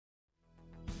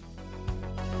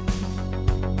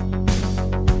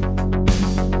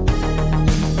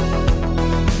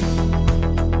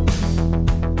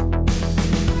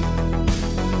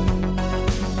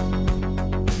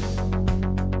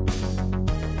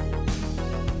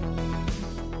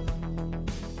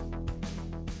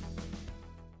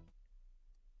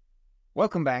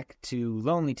Welcome back to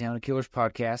Lonely Town, a Killers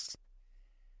podcast.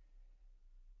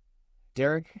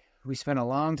 Derek, we spent a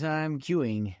long time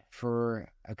queuing for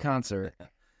a concert.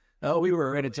 We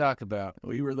were ready to talk about.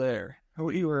 We were there.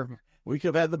 We We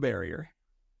could have had the barrier.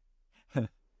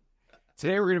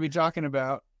 Today we're going to be talking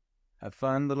about a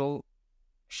fun little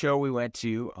show we went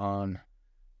to on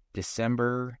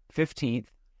December 15th.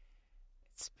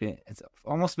 It's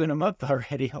almost been a month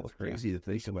already. Crazy to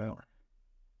think about.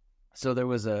 So there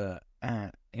was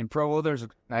in Provo, there's a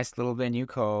nice little venue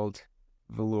called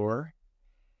Velour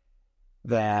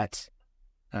that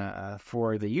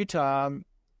for the Utah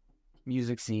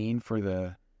music scene, for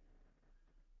the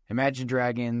Imagine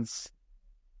Dragons,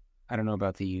 I don't know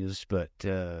about the used, but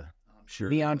I'm sure.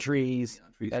 Neon Trees,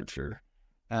 for sure.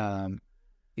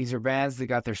 These are bands that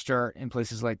got their start in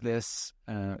places like this.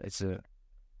 It's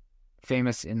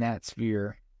famous in that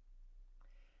sphere.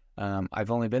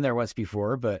 I've only been there once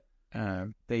before, but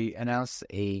they announced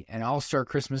an all-star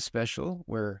Christmas special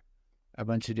where a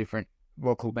bunch of different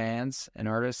local bands and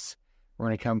artists were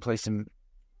going to come play some.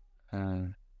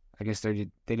 I guess they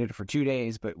did it for 2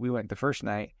 days, but we went the first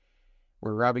night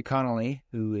where Robbie Connolly,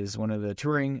 who is one of the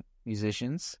touring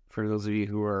musicians, for those of you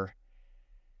who are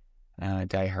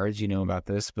diehards, you know about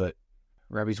this, but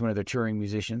Robbie's one of the touring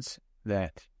musicians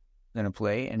that going to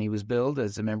play, and he was billed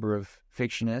as a member of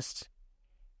Fictionist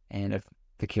and of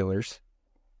the Killers.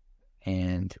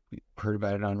 And we heard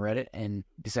about it on Reddit and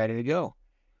decided to go.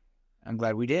 I'm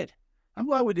glad we did. I'm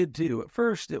glad we did too. At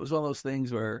first, it was one of those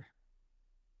things where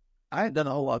I hadn't done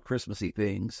a whole lot of Christmassy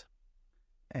things.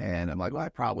 And I'm like, well, I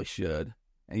probably should.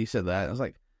 And you said that. I was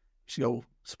like, you should go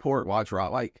support Watch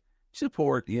Rock. Like,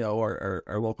 support, our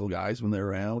local guys when they're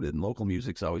around. And local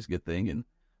music's always a good thing. And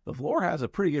the Velour has a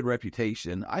pretty good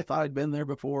reputation. I thought I'd been there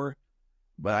before.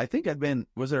 But I think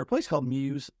was there a place called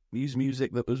Muse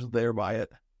Music that was there by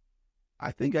it?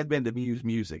 I think I'd been to Muse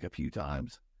Music a few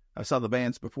times. I saw the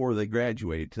bands before they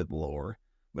graduated to Velour,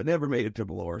 but never made it to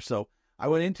Velour. So I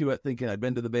went into it thinking I'd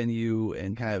been to the venue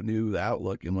and kind of knew the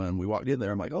outlook. And when we walked in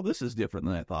there, I'm like, oh, this is different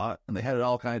than I thought. And they had it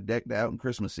all kind of decked out and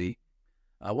Christmassy.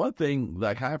 One thing that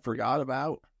I kind of forgot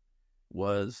about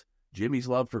was Jimmy's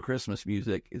love for Christmas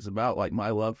music is about like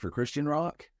my love for Christian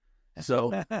rock. So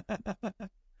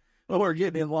well, we're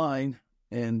getting in line,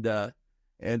 and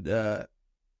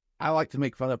I like to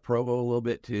make fun of Provo a little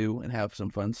bit too and have some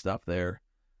fun stuff there.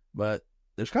 But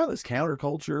there's kind of this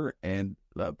counterculture, and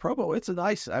Provo, it's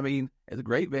it's a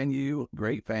great venue,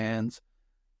 great fans.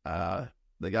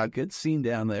 They got a good scene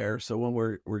down there. So when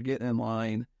we're getting in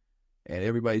line and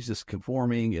everybody's just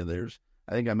conforming, and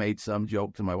I think I made some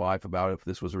joke to my wife about if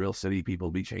this was a real city, people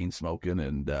would be chain smoking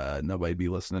and nobody'd be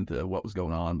listening to what was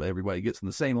going on. But everybody gets in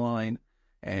the same line,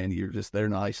 and you're just there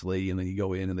nicely, and then you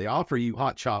go in and they offer you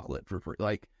hot chocolate for free.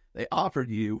 Like, they offered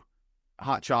you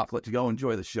hot chocolate to go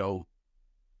enjoy the show,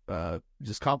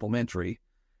 just complimentary.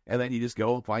 And then you just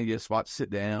go and find you a spot to sit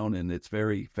down, and it's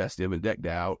very festive and decked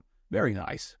out. Very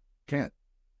nice. Can't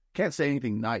say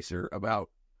anything nicer about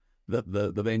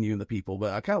the venue and the people,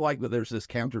 but I kind of like that there's this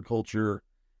counterculture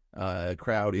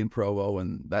crowd in Provo,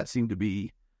 and that seemed to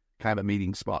be kind of a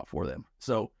meeting spot for them.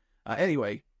 So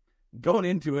anyway, going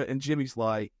into it, and Jimmy's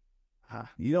like,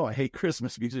 I hate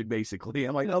Christmas music, basically.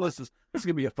 I'm like, oh, this is going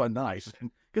to be a fun night.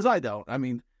 Because I don't. I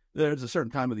mean, there's a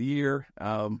certain time of the year,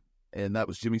 and that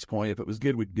was Jimmy's point. If it was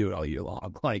good, we'd do it all year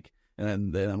long.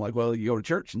 And then I'm like, well, you go to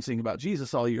church and sing about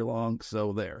Jesus all year long,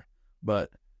 so there. But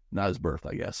not his birth,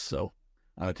 I guess. So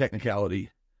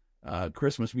technicality,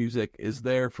 Christmas music is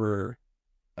there for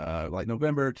like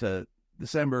November to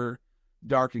December,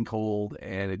 dark and cold,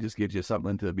 and it just gives you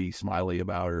something to be smiley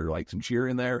about, or like some cheer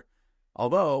in there.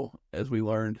 Although, as we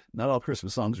learned, not all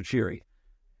Christmas songs are cheery.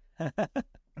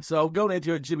 So going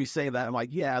into it, Jimmy saying that, I'm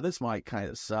like, yeah, this might kind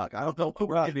of suck. I don't know what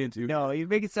we're getting into. No, you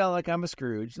make it sound like I'm a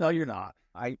Scrooge. No, you're not.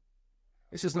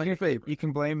 It's just not your favorite. You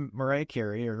can blame Mariah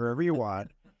Carey or whoever you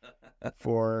want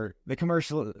for the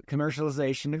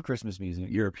commercialization of Christmas music.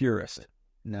 You're a purist.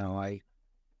 No,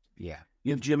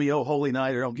 Give Jimmy "Oh Holy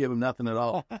Night" or don't give him nothing at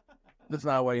all. That's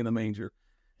not way in the manger.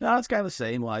 No, it's kind of the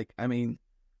same.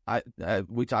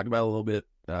 We talked about it a little bit,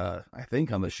 I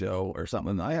think on the show or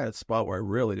something. I had a spot where I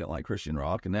really didn't like Christian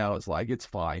rock, and now it's like, it's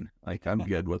fine. Like, I'm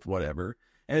good with whatever.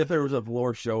 And if there was a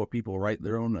Velour show where people write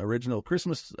their own original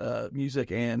Christmas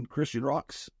music and Christian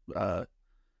rock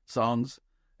songs,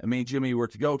 and me and Jimmy were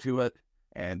to go to it,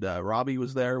 and Robbie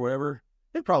was there or whatever,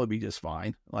 it'd probably be just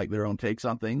fine, like their own takes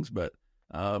on things. But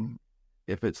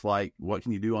if it's like, what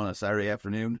can you do on a Saturday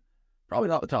afternoon? Probably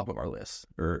not the top of our list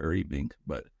or evening.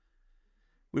 But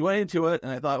we went into it,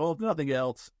 and I thought, well, if nothing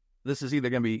else, this is either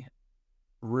going to be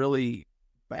really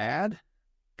bad,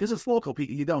 because it's local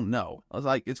people, you don't know. I was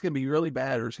like, it's going to be really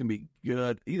bad or it's going to be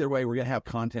good. Either way, we're going to have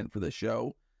content for the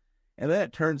show. And then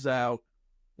it turns out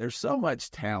there's so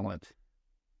much talent.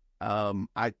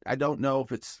 I don't know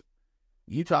if it's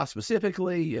Utah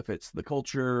specifically, if it's the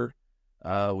culture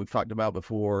we've talked about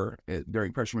before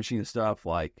during Pressure Machine and stuff,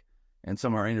 like in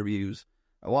some of our interviews.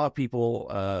 A lot of people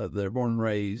that are born and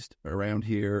raised around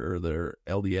here, or their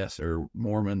LDS or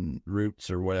Mormon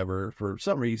roots or whatever, for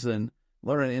some reason,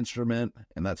 learn an instrument,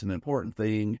 and that's an important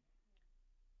thing.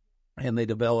 And they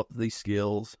develop these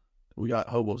skills. We got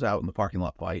hobos out in the parking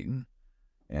lot fighting,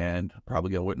 and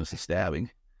probably going to witness a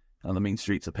stabbing on the mean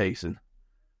streets of Payson.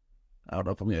 I don't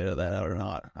know if I'm going to edit that out or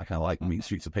not. I kind of like the mean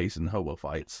streets of Payson hobo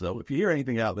fights. So if you hear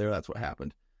anything out there, that's what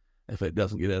happened. If it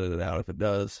doesn't get edited out, if it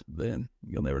does, then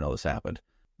you'll never know this happened.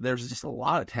 There's just a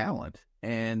lot of talent.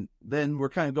 And then we're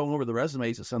kind of going over the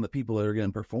resumes of some of the people that are going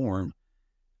to perform.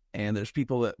 And there's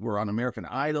people that were on American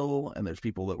Idol, and there's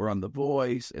people that were on The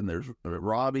Voice, and there's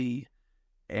Robbie.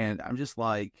 And I'm just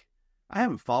like, I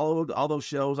haven't followed all those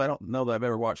shows. I don't know that I've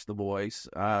ever watched The Voice.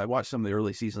 I watched some of the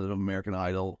early seasons of American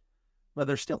Idol, but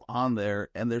they're still on there.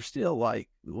 And they're still like,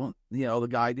 well, you know, the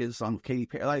guy did this on Katy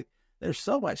Perry. Like, there's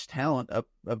so much talent of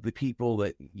the people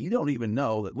that you don't even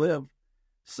know that live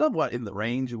somewhat in the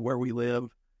range of where we live.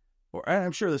 Or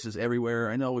I'm sure this is everywhere.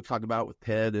 I know we've talked about with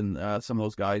Ted and some of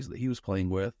those guys that he was playing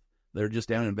with. They're just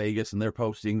down in Vegas and they're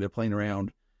playing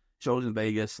around shows in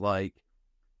Vegas. Like,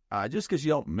 just because you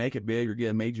don't make it big or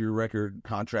get a major record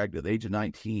contract at the age of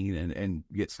 19 and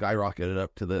get skyrocketed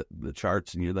up to the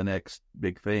charts and you're the next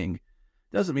big thing,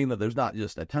 doesn't mean that there's not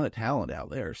just a ton of talent out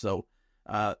there. So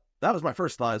that was my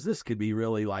first thought, is this could be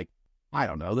really like, I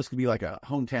don't know, this could be like a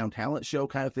hometown talent show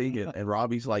kind of thing. And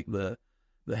Robbie's like the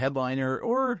headliner,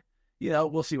 or, you know,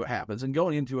 we'll see what happens. And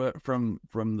going into it from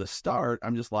the start,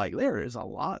 I'm just like, there is a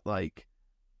lot. Like,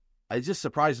 it just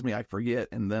surprises me. I forget.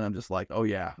 And then I'm just like, oh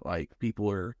yeah, like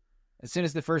people are, as soon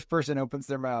as the first person opens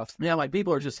their mouth. Yeah, like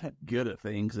people are just good at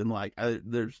things. And like,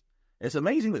 it's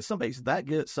amazing that somebody's that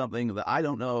good at something that I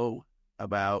don't know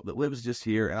about, that lives just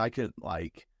here. And I could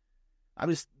like, I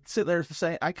just sit there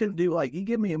saying, I couldn't do, like, you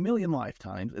give me a million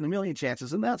lifetimes and a million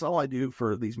chances, and that's all I do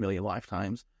for these million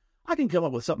lifetimes. I can come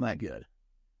up with something that good.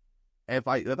 If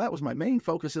that was my main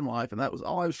focus in life and that was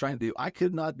all I was trying to do, I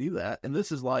could not do that. And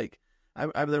this is like,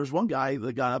 there was one guy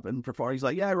that got up and performed. He's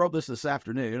like, yeah, I wrote this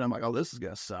afternoon. I'm like, oh, this is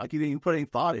going to suck. He didn't even put any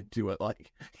thought into it.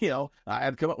 Like, you know, I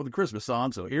had to come up with a Christmas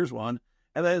song, so here's one.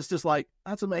 And then it's just like,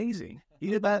 that's amazing. He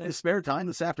did that in his spare time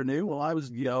this afternoon while I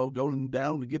was, you know, going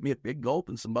down to get me a big gulp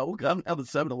and some bubble gum out of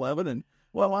the 7-Eleven. And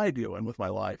what am I doing with my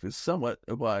life is somewhat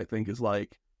what I think is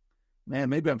like, man,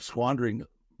 maybe I'm squandering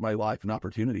my life and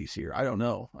opportunities here. I don't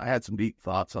know. I had some deep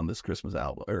thoughts on this Christmas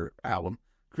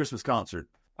Christmas concert.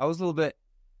 I was a little bit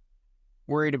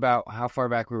worried about how far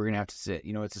back we were going to have to sit.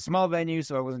 You know, it's a small venue,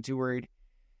 so I wasn't too worried.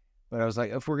 But I was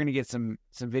like, if we're going to get some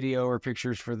video or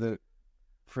pictures for the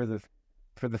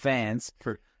fans,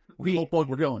 the whole point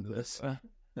we're going to this.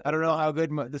 I don't know how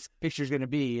good this picture's going to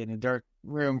be in a dark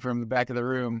room from the back of the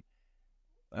room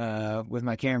with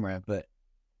my camera, but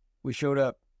we showed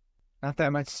up not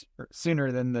that much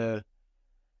sooner than the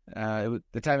time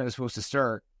it was supposed to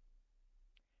start.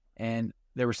 And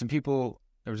there were some people,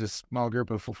 there was a small group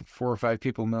of 4 or 5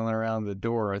 people milling around the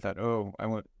door. I thought,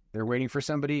 they're waiting for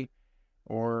somebody,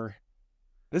 or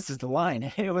this is the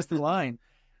line. It was the line.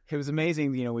 It was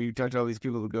amazing. You know, we talked to all these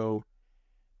people who go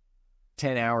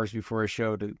 10 hours before a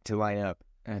show to line up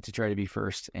to try to be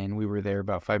first. And we were there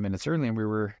about 5 minutes early, and we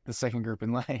were the second group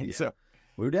in line. Yeah. So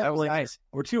we're definitely nice.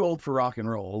 We're too old for rock and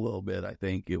roll a little bit, I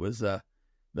think. It was, the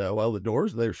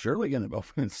doors, they're surely going to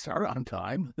open and start on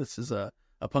time. This is a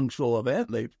punctual event.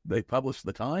 They published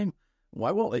the time.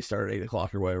 Why won't they start at 8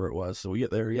 o'clock or whatever it was? So we get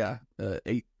there,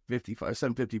 8:55,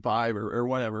 7:55 or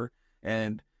whatever.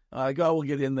 And we'll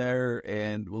get in there,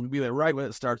 and we'll be there right when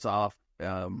it starts off.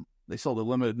 They sold a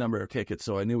limited number of tickets,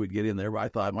 so I knew we'd get in there, but I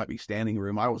thought it might be standing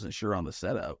room. I wasn't sure on the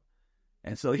setup.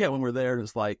 And so, when we're there,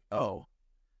 it's like, oh,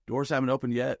 doors haven't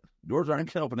opened yet. Doors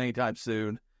aren't going to open anytime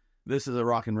soon. This is a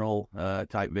rock and roll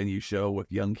type venue show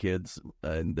with young kids,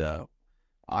 and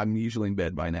I'm usually in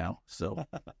bed by now. So,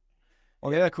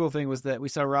 well, the other cool thing was that we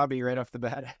saw Robbie right off the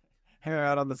bat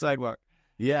out on the sidewalk.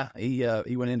 Yeah, he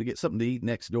went in to get something to eat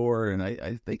next door, and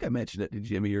I think I mentioned it to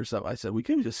Jimmy or something. I said, we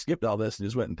could have just skipped all this and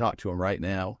just went and talked to him right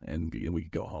now, and we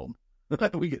could go home.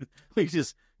 we could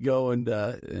just go and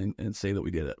say that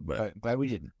we did it. But glad we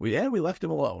didn't. We left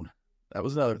him alone. That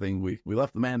was another thing. We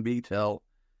left the man be till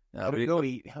go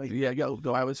eat. Yeah,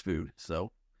 go have his food.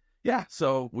 So yeah,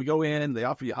 so we go in. They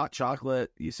offer you hot chocolate.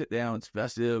 You sit down. It's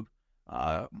festive.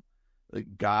 The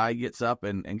guy gets up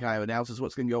and kind of announces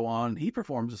what's going to go on. He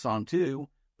performs a song too,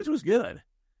 which was good.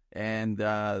 And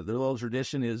their little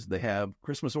tradition is they have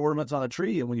Christmas ornaments on a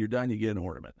tree, and when you're done, you get an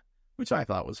ornament, which I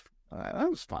thought was that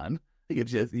was fun.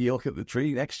 You look at the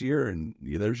tree next year, and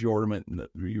there's your ornament, and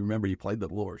you remember you played the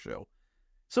Velour show.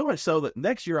 So much so that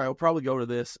next year I will probably go to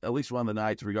this at least one of the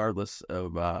nights, regardless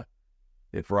of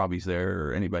if Robbie's there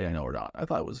or anybody I know or not. I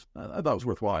thought it was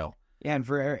worthwhile. Yeah, and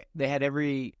they had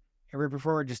every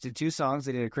performer just did 2 songs.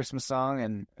 They did a Christmas song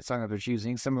and a song of their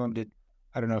choosing. Some of them did,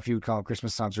 I don't know if you would call them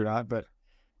Christmas songs or not, but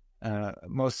that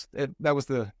was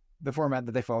the format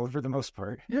that they followed for the most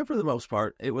part. Yeah, for the most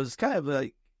part. It was kind of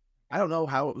like, I don't know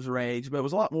how it was arranged, but it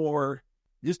was a lot more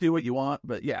just do what you want.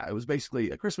 But yeah, it was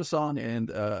basically a Christmas song, and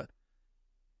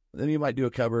then you might do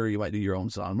a cover, you might do your own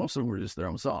song. Most of them were just their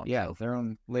own song. Yeah, their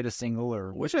own latest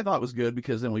single, which I thought was good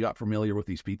because then we got familiar with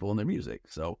these people and their music.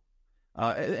 So,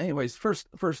 anyways,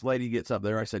 first lady gets up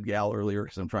there. I said gal earlier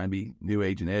because I'm trying to be new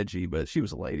age and edgy, but she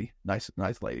was a lady, nice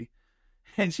lady,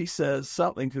 and she says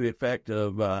something to the effect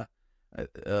of I'm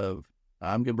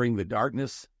gonna bring the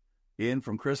darkness in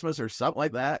from Christmas or something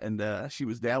like that. And she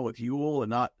was down with Yule and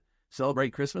not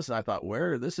celebrate Christmas. And I thought,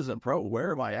 this isn't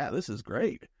where am I at? This is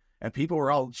great. And people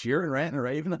were all cheering, ranting, and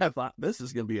raving. I thought, this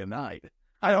is going to be a night.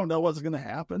 I don't know what's going to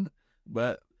happen.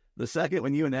 But the second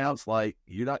when you announce, like,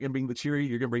 you're not going to bring the cheery,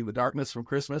 you're going to bring the darkness from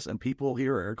Christmas, and people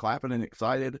here are clapping and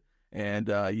excited, and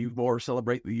you more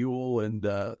celebrate the Yule, and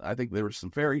I think there was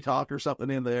some fairy talk or something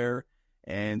in there,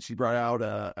 and she brought out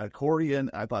an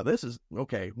accordion. I thought, this is,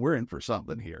 okay, we're in for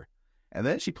something here. And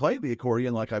then she played the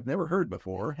accordion like I've never heard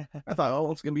before. I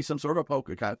thought, it's going to be some sort of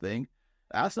polka kind of thing.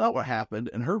 That's not what happened,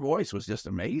 and her voice was just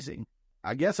amazing.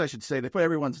 I guess I should say they put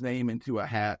everyone's name into a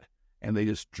hat, and they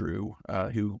just drew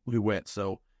who went.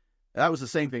 So that was the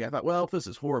same thing. I thought, if this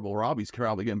is horrible, Robbie's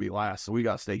probably going to be last, so we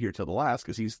got to stay here till the last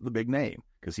because he's the big name,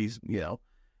 because he's, And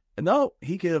no,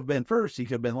 he could have been first, he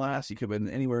could have been last, he could have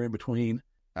been anywhere in between.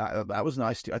 That was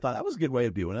nice, too. I thought that was a good way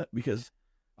of doing it, because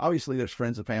obviously there's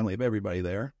friends and family of everybody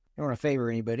there. You don't want to favor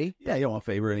anybody. Yeah, you don't want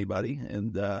to favor anybody,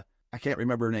 and I can't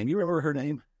remember her name. You remember her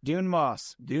name? Dune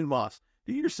Moss. Dune Moss.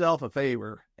 Do yourself a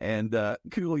favor and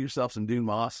Google yourself some Dune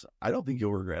Moss. I don't think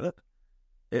you'll regret it.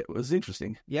 It was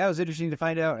interesting. Yeah, it was interesting to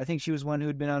find out. I think she was one who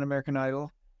had been on American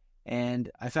Idol. And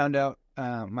I found out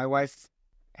my wife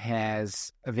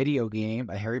has a video game,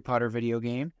 a Harry Potter video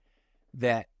game,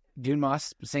 that Dune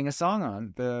Moss sang a song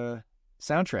on the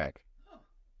soundtrack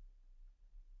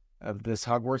of this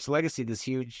Hogwarts Legacy, this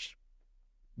huge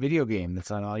video game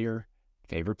that's on all your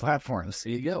favorite platforms.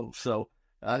 There you go. So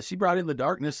she brought in the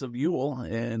darkness of Yule,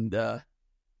 and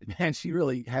man, she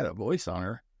really had a voice on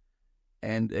her.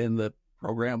 And the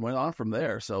program went on from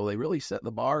there. So they really set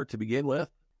the bar to begin with.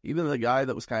 Even the guy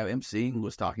that was kind of emceeing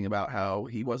was talking about how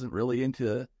he wasn't really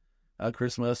into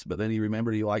Christmas, but then he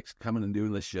remembered he likes coming and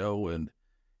doing the show. And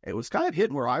it was kind of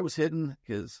hitting where I was hitting,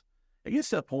 because it gets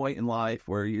to a point in life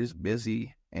where you're just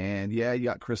busy. And yeah, you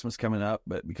got Christmas coming up,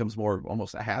 but it becomes more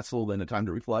almost a hassle than a time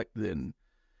to reflect, and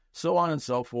so on and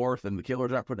so forth. And the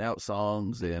Killers aren't putting out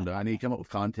songs, and I need to come up with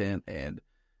content. And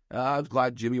I was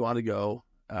glad Jimmy wanted to go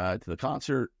to the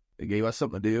concert. It gave us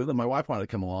something to do. Then my wife wanted to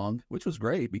come along, which was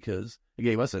great because it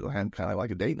gave us kind of like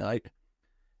a date night.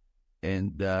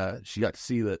 And she got to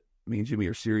see that me and Jimmy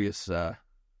are serious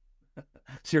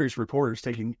reporters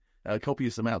taking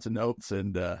copious amounts of notes.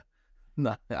 And I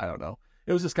don't know.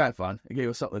 It was just kind of fun. It gave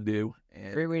us something to do.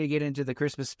 And great way to get into the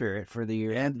Christmas spirit for the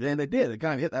year. And it did. It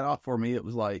kind of hit that off for me. It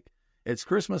was like, it's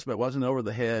Christmas, but it wasn't over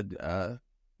the head,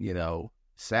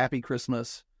 sappy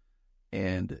Christmas.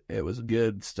 And it was a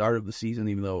good start of the season,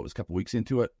 even though it was a couple weeks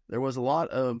into it. There was a lot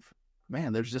of,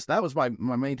 that was my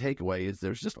main takeaway, is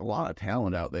there's just a lot of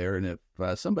talent out there. And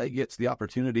if somebody gets the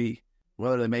opportunity,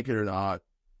 whether they make it or not,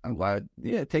 I'm glad,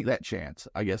 take that chance,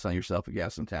 I guess, on yourself if you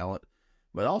have some talent.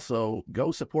 But also,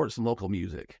 go support some local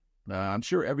music. I'm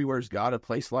sure everywhere's got a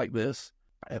place like this.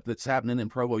 If it's happening in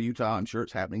Provo, Utah, I'm sure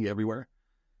it's happening everywhere.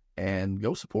 And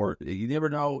go support. You never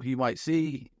know who you might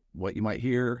see, what you might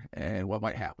hear, and what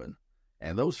might happen.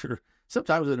 And those are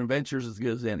sometimes an adventure's as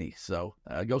good as any. So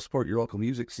go support your local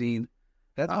music scene.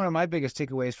 That's one of my biggest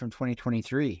takeaways from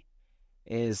 2023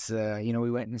 is,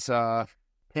 we went and saw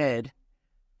Ted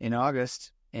in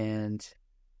August, and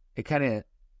it kind of,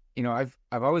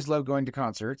 I've always loved going to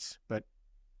concerts, but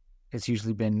it's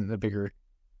usually been the bigger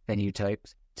venue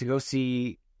types. To go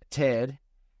see Ted,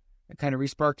 it kind of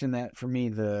re-sparked in that for me,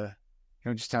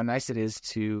 just how nice it is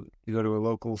to go to a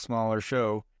local, smaller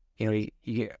show. You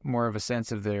get more of a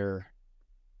sense of their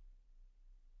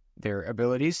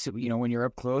abilities. So, when you're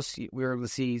up close, we were able to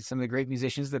see some of the great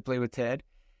musicians that play with Ted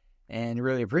and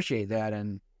really appreciate that.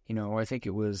 And, I think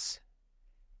it was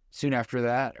soon after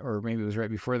that, or maybe it was right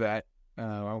before that,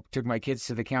 I took my kids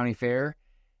to the county fair,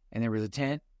 and there was a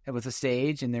tent with a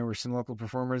stage, and there were some local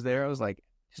performers there. I was like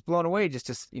just blown away. Just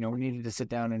to, we needed to sit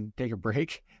down and take a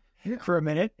break for a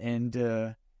minute, and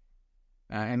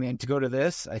I mean, to go to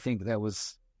this, I think that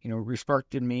was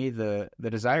sparked in me the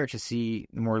desire to see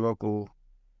more local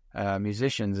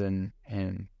musicians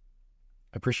and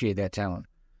appreciate that talent.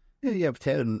 Yeah, you have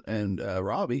Ted and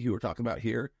Robbie, who we're talking about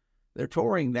here. They're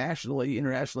touring nationally,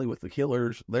 internationally with the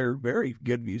Killers. They're very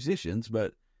good musicians,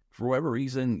 but for whatever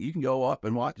reason, you can go up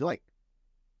and watch, like,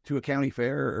 to a county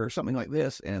fair or something like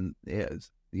this, and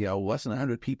it's, less than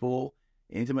 100 people,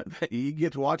 intimate. You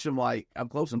get to watch them, like, up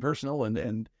close and personal,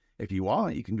 and if you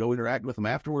want, you can go interact with them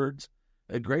afterwards.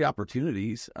 Great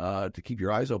opportunities to keep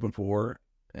your eyes open for.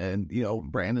 And,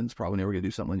 Brandon's probably never going to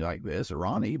do something like this, or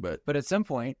Ronnie, but at some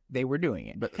point they were doing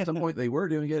it. But at some point they were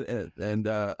doing it, and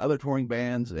other touring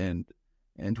bands and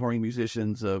touring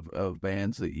musicians of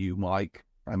bands that you like.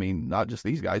 I mean, not just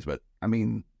these guys, but I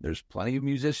mean, there's plenty of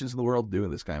musicians in the world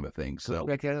doing this kind of thing. So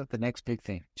check out the next big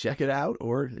thing. Check it out,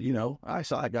 or I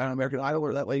saw that guy on American Idol,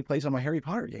 or that lady plays on my Harry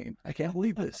Potter game. I can't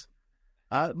believe this.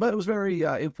 But it was very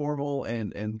informal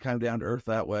and kind of down to earth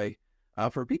that way.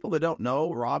 For people that don't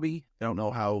know Robbie, they don't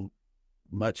know how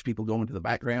much people go into the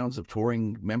backgrounds of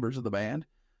touring members of the band.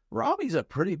 Robbie's a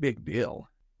pretty big deal.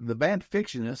 The band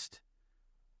Fictionist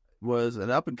was an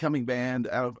up-and-coming band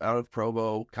out of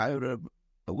Provo, kind of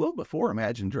a little before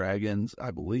Imagine Dragons,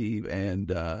 I believe,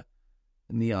 and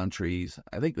Neon Trees.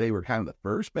 I think they were kind of the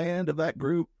first band of that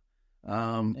group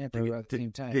at the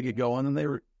same time, to get going, and they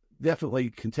were definitely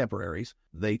contemporaries.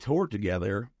 They toured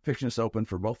together. Fictionist opened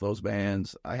for both those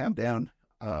bands. I have down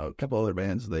a couple other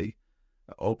bands. They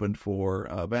opened for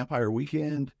Vampire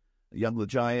Weekend, Young the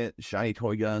Giant, Shiny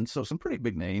Toy Guns, so some pretty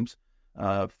big names.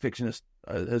 Fictionist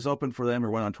has opened for them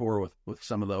or went on tour with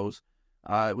some of those.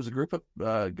 It was a group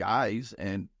of guys,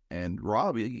 and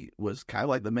Robbie was kind of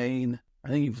like the main, I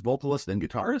think he was vocalist and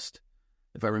guitarist,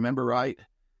 if I remember right.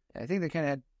 I think they kind of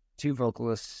had two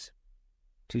vocalists,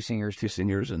 two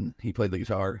singers, and he played the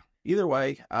guitar. Either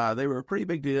way, they were a pretty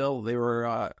big deal. They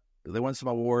won some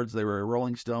awards. They were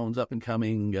Rolling Stones up and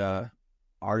coming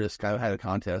artists. Kind of had a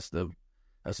contest of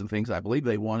some things. I believe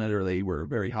they won it, or they were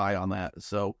very high on that.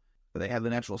 So they had the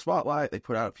national spotlight. They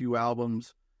put out a few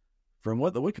albums. From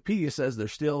what the Wikipedia says, they're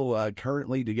still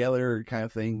currently together, kind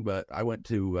of thing. But I went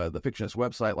to the Fictionist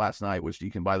website last night, which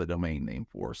you can buy the domain name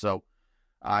for. So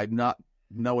I'm not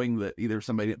knowing that either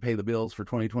somebody didn't pay the bills for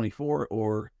 2024,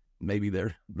 or maybe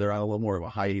they're on a little more of a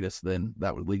hiatus than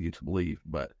that would lead you to believe.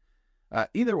 But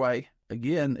either way,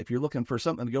 again, if you're looking for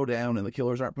something to go down and the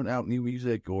Killers aren't putting out new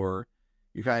music, or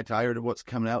you're kind of tired of what's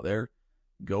coming out there,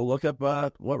 go look up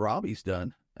what Robbie's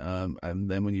done.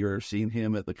 And then when you're seeing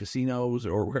him at the casinos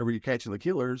or wherever you're catching the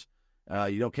Killers,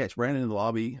 you don't catch Brandon in the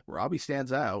lobby. Robbie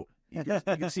stands out. You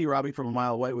can see Robbie from a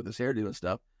mile away with his hairdo and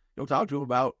stuff. Go talk to him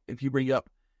about, if you bring up,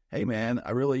 hey man,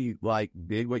 I really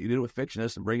dig what you did with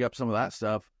Fictionist, and bring up some of that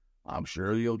stuff, I'm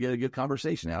sure you'll get a good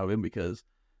conversation out of him, because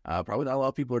probably not a lot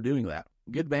of people are doing that.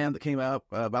 Good band that came out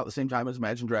about the same time as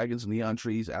Imagine Dragons and Neon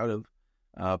Trees out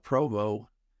of Provo,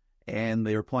 and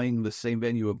they were playing the same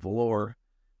venue of Velour,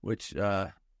 which is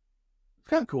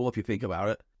kind of cool if you think about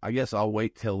it. I guess I'll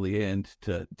wait till the end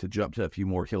to jump to a few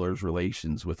more Killers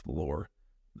relations with Velour,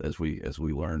 as we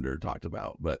learned or talked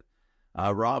about. But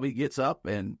Robbie gets up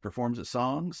and performs his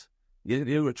songs. He didn't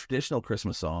do a traditional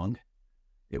Christmas song.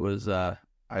 It was, I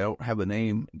don't have the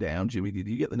name down. Jimmy, did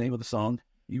you get the name of the song?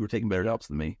 You were taking better notes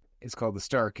than me. It's called the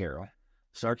Star Carol.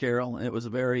 Star Carol. And it was a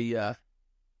very,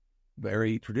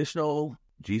 very traditional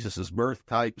Jesus' birth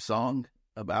type song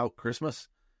about Christmas.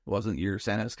 It wasn't your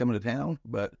Santa's coming to town,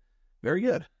 but very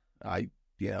good. I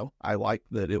like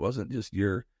that it wasn't just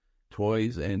your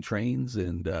toys and trains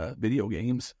and video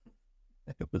games.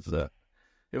 It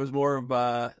was more of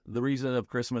the reason of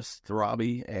Christmas to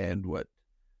Robbie and what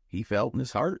he felt in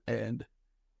his heart. And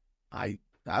I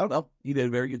don't know. He did a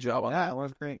very good job on that. It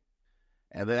was great.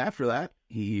 And then after that,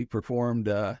 he performed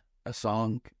a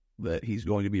song that he's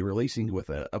going to be releasing with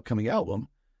an upcoming album.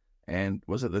 And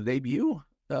was it the debut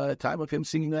time of him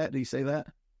singing that? Did he say that?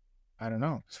 I don't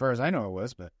know. As far as I know, it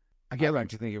was, but I can't like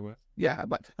to think it was. Yeah, I'd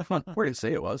like to. Where did it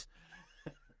say it was?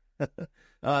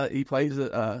 He plays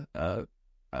the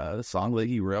song that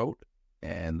he wrote,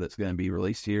 and that's going to be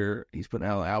released here. He's putting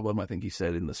out an album, I think he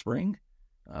said, in the spring,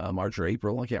 March or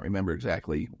April. I can't remember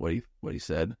exactly what he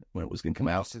said when it was going to come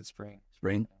out. He said spring.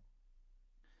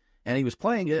 And he was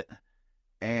playing it,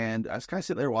 and I was kind of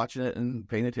sitting there watching it and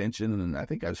paying attention, and I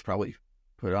think I was probably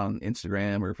put it on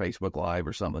Instagram or Facebook Live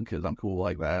or something, because I'm cool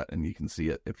like that, and you can see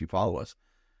it if you follow us.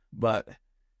 But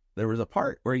there was a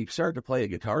part where he started to play a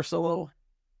guitar solo,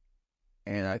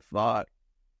 and I thought,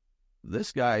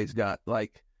 this guy's got,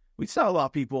 like, we saw a lot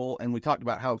of people, and we talked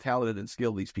about how talented and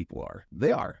skilled these people are.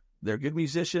 They are. They're good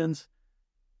musicians,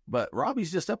 but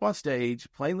Robbie's just up on stage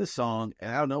playing this song,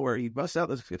 and out of nowhere, he busts out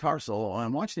this guitar solo, and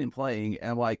I'm watching him playing,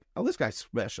 and I'm like, oh, this guy's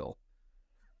special.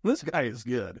 This guy is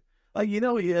good. Like, he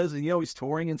is, and he's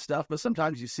touring and stuff, but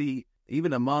sometimes you see,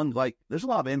 even among, like, there's a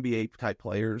lot of NBA-type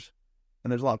players,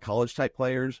 and there's a lot of college-type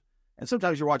players, and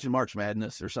sometimes you're watching March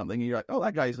Madness or something, and you're like, oh,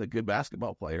 that guy's a good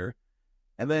basketball player.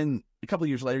 And then a couple of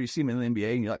years later, you see him in the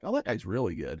NBA, and you're like, oh, that guy's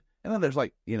really good. And then there's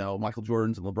like, Michael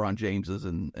Jordan's and LeBron James's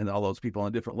and all those people on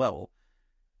a different level.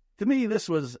 To me, this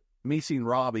was me seeing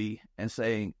Robbie and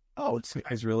saying, oh, this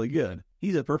guy's really good.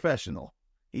 He's a professional.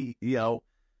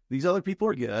 These other people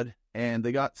are good, and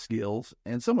they got skills,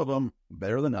 and some of them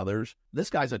better than others.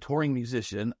 This guy's a touring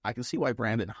musician. I can see why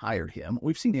Brandon hired him.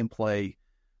 We've seen him play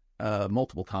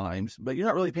multiple times, but you're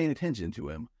not really paying attention to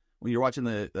him. When you're watching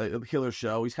the Killer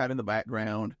show, he's kind of in the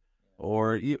background,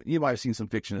 or you might have seen some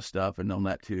fictionist stuff and known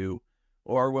that too.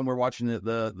 Or when we're watching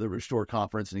the Restore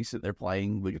conference and he's sitting there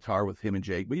playing the guitar with him and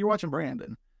Jake, but you're watching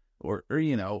Brandon, or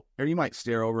you might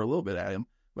stare over a little bit at him.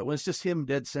 But when it's just him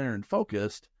dead center and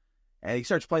focused, and he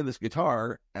starts playing this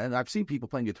guitar, and I've seen people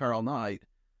playing guitar all night,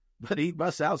 but he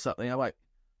busts out something. I'm like,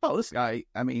 oh, this guy,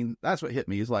 that's what hit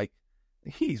me. Is like,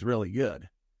 he's really good.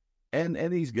 And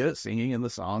he's good at singing, and the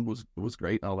song was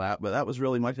great and all that. But that was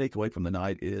really my takeaway from the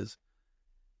night is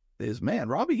man,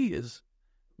 Robbie is,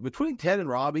 between Ted and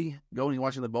Robbie, going and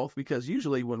watching them both, because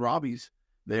usually when Robbie's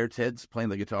there, Ted's playing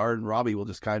the guitar, and Robbie will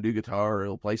just kind of do guitar, or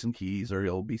he'll play some keys, or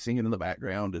he'll be singing in the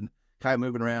background and kind of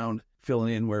moving around,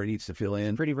 filling in where he needs to fill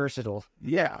in. Pretty versatile.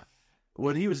 Yeah.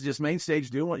 When he was just main stage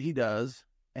doing what he does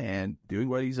and doing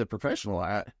what he's a professional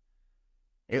at,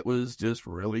 it was just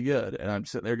really good. And I'm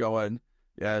sitting there going,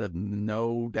 yeah,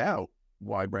 no doubt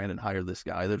why Brandon hired this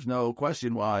guy. There's no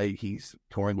question why he's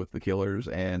touring with the Killers,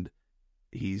 and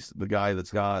he's the guy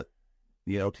that's got,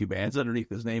 2 bands underneath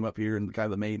his name up here, and kind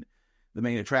of the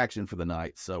main attraction for the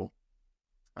night. So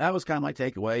that was kind of my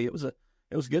takeaway. It was a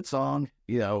good song.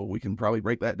 We can probably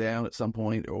break that down at some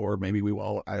point, or maybe we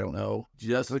won't. I don't know.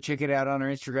 Just go check it out on our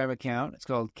Instagram account. It's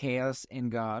called Chaos in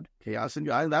God. Chaos in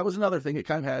God. And that was another thing. It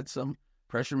kind of had some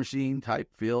Pressure Machine type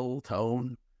feel,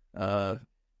 tone.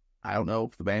 I don't know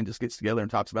if the band just gets together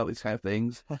and talks about these kind of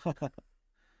things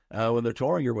when they're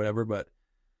touring or whatever, but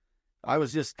I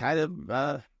was just kind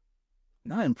of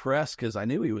not impressed, because I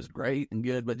knew he was great and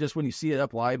good, but just when you see it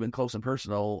up live and close and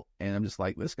personal, and I'm just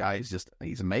like, this guy is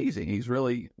he's amazing. He's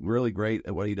really, really great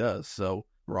at what he does. So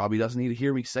Robbie doesn't need to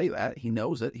hear me say that. He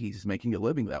knows it. He's making a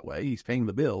living that way. He's paying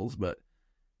the bills, but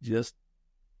just,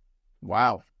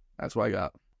 wow. That's what I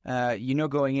got.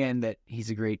 Going in that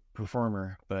he's a great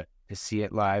performer, but to see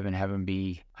it live and have him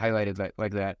be highlighted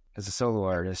like that as a solo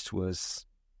artist was,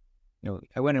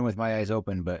 I went in with my eyes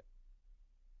open, but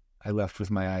I left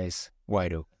with my eyes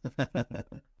wide open.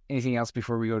 Anything else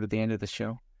before we go to the end of the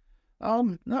show?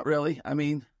 Not really.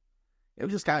 It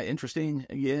was just kind of interesting.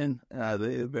 Again, they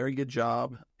did a very good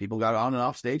job. People got on and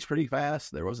off stage pretty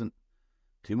fast. There wasn't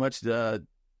too much time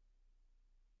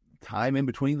in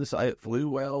between the side. It flew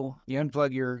well. You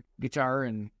unplug your guitar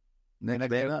and next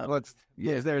band up.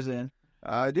 There's in.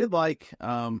 I did like,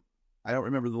 I don't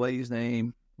remember the lady's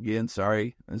name. Again,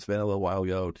 sorry. It's been a little while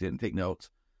ago. Didn't take notes.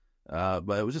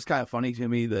 But it was just kind of funny to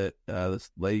me that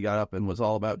this lady got up and was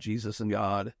all about Jesus and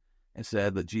God, and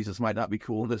said that Jesus might not be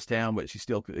cool in this town, but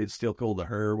it's still cool to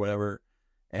her, whatever.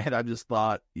 And I just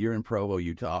thought, you're in Provo,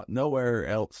 Utah. Nowhere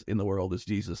else in the world is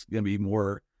Jesus going to be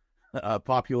more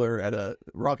popular at a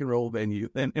rock and roll venue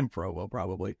than in Provo,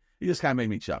 probably. It just kind of made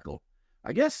me chuckle.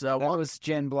 I guess that was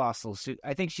Jen Blossel.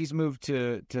 I think she's moved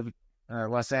to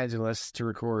Los Angeles to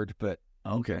record, but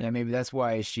okay, yeah, maybe that's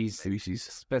why she's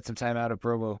spent some time out of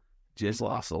Provo. Jen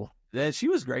Blossel. Yeah, she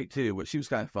was great too, but she was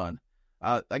kind of fun.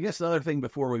 I guess the other thing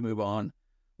before we move on,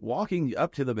 walking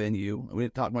up to the venue, we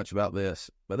didn't talk much about this,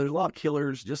 but there's a lot of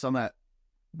Killers just on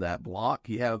that block.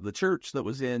 You have the church that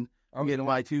was in Getting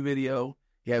My 2 video.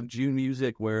 You have June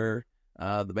Music, where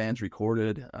the band's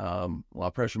recorded, a lot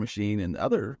of Pressure Machine and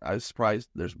other. I was surprised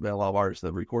there's been a lot of artists that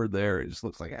have recorded there. It just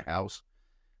looks like a house.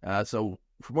 So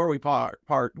from where we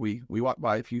parked, we walked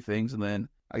by a few things, and then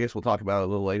I guess we'll talk about it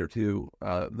a little later too.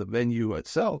 The venue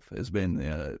itself has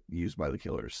been used by the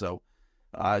Killers. So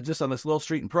just on this little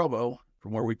street in Provo,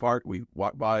 from where we parked, we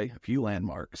walked by a few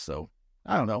landmarks. So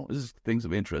I don't know. This is things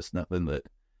of interest, nothing that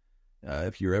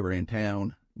if you're ever in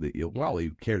town that you'll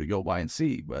probably care to go by and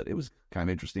see, but it was kind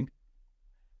of interesting.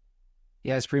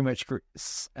 Yeah, it's pretty much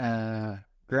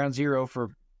ground zero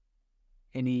for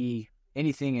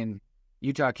anything in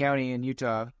Utah County and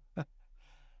Utah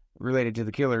related to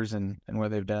the Killers and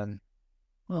what they've done.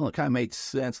 Well, it kind of made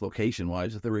sense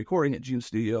location-wise. If they're recording at June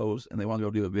Studios and they want to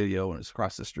go do a video and it's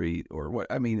across the street or what,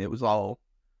 I mean, it was all,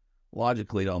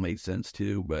 logically, it all made sense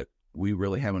too, but we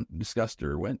really haven't discussed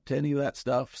or went to any of that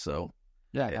stuff, so.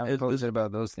 Yeah, I haven't posted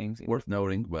about those things. Worth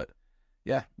noting, but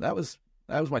yeah, that was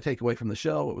my takeaway from the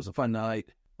show. It was a fun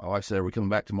night. My wife said, "Are we coming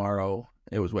back tomorrow?"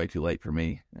 It was way too late for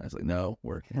me. I was like, "No,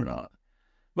 we're not."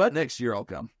 But next year I'll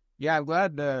come. Yeah, I'm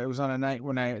glad it was on a night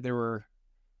when there were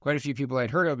quite a few people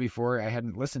I'd heard of before. I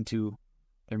hadn't listened to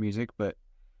their music, but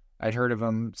I'd heard of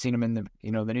them, seen them in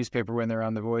the newspaper when they're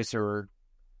on The Voice or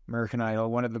American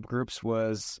Idol. One of the groups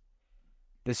was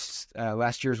this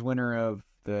last year's winner of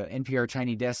the NPR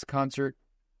Tiny Desk concert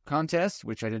contest,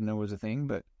 which I didn't know was a thing,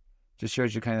 but just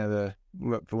shows you kind of the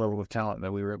level of talent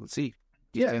that we were able to see.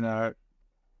 Yeah. And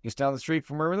just down the street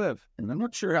from where we live. And I'm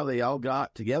not sure how they all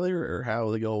got together or how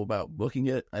they go about booking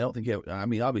it. I don't think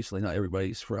obviously not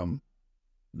everybody's from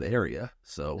the area,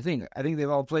 so I think they've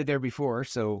all played there before,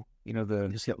 so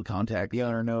just get the contact. The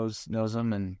owner knows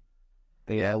them, and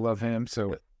they all love him.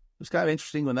 So it was kind of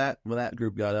interesting when that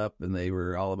group got up and they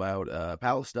were all about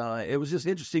Palestine. It was just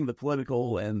interesting, the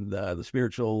political and the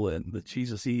spiritual and the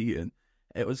Jesus-y, and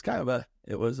it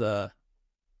was a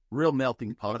real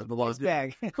melting pot of a lot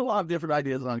of different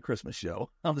ideas on a Christmas show.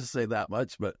 I'll just say that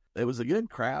much, but it was a good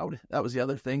crowd. That was the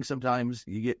other thing. Sometimes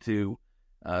you get to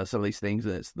some of these things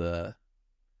and it's the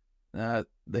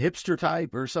hipster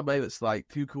type or somebody that's like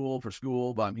too cool for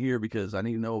school, but I'm here because I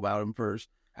need to know about them first.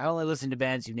 I only listen to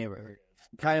bands you've never heard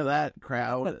of. Kind of that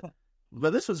crowd.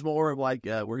 But this was more of like,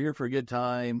 we're here for a good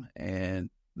time, and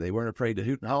they weren't afraid to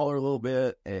hoot and holler a little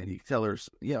bit, and you can tell there's,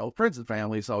 friends and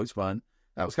family. It's always fun.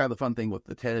 That was kind of the fun thing with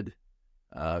the TED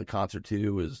concert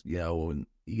too, is, when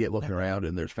you get looking around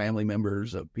and there's family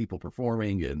members of people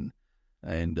performing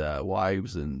and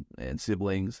wives and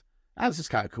siblings. That was just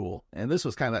kind of cool. And this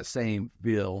was kind of that same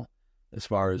feel, as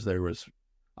far as there was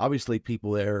obviously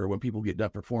people there. When people get done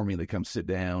performing, they come sit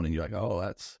down and you're like, oh,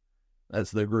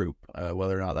 that's their group.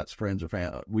 Whether or not that's friends or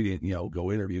family. We didn't,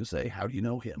 go interview and say, how do you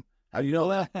know him? How do you know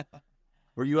that?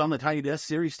 Were you on the Tiny Desk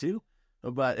series too?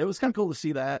 But it was kind of cool to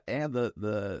see that, and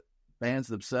the bands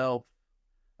themselves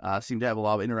seem to have a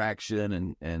lot of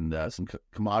interaction and some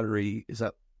camaraderie. Is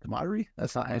that camaraderie?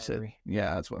 That's not how I said.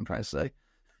 Yeah, that's what I'm trying to say.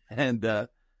 And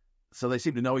so they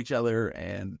seem to know each other,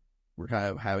 and we're kind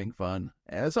of having fun.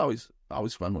 And it's always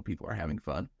fun when people are having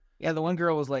fun. Yeah, the one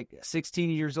girl was like 16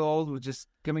 years old, was just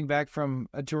coming back from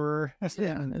a tour.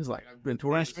 Yeah, and it's like, I've been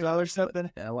touring or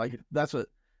something. Yeah, like that's what.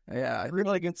 Yeah,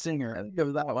 really good singer. I think it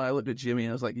was that when I looked at Jimmy,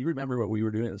 and I was like, "You remember what we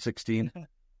were doing at 16?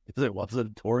 Because it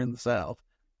wasn't a tour in the South.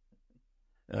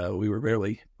 We were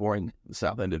barely touring the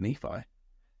South end of Nephi."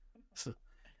 So,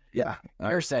 yeah,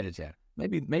 I'm excited, Chad.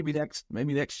 Maybe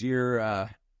next year,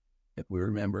 if we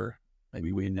remember,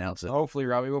 maybe we announce it. Hopefully,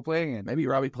 Robbie will play again. Maybe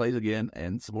Robbie plays again,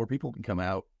 and some more people can come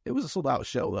out. It was a sold out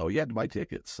show, though. You had to buy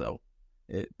tickets, so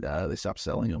they stopped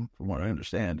selling them, from what I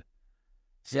understand.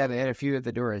 So, yeah, they had a few at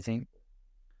the door, I think.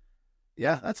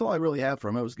 Yeah, that's all I really have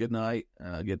from it. It was a good night,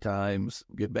 good times,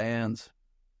 good bands.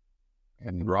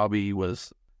 And Robbie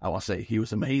was, I want to say he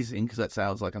was amazing, because that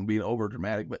sounds like I'm being over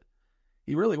dramatic, but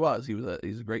he really was.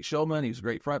 He's a great showman. He was a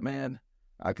great front man.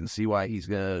 I can see why he's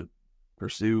going to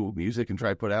pursue music and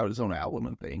try to put out his own album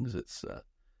and things. It's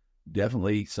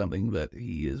definitely something that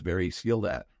he is very skilled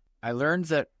at. I learned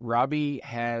that Robbie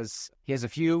has a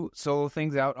few solo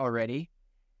things out already.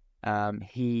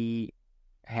 He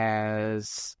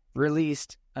has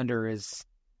released under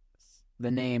the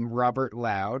name Robert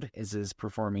Loud is his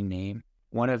performing name.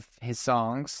 One of his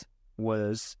songs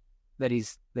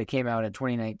that came out in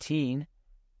 2019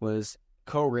 was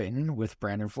co-written with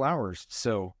Brandon Flowers.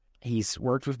 So he's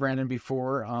worked with Brandon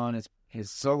before on his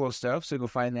solo stuff. So go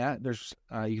find that. There's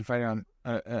you can find it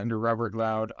on under Robert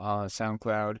Loud on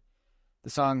SoundCloud. The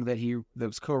song that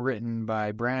was co-written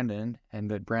by Brandon,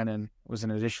 and that Brandon was an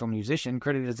additional musician,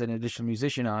 credited as an additional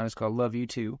musician on, is called Love You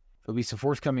Too. There'll be some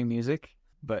forthcoming music,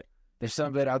 but there's some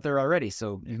of it out there already,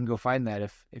 so you can go find that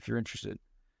if you're interested.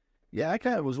 Yeah, I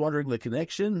kind of was wondering the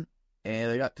connection,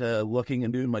 and I got to looking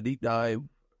and doing my deep dive,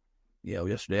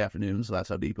 yesterday afternoon, so that's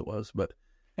how deep it was. But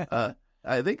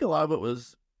I think a lot of it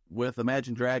was with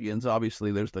Imagine Dragons.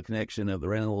 Obviously, there's the connection of the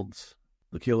Reynolds,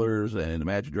 the Killers, and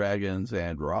Imagine Dragons,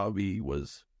 and Robbie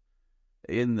was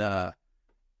in On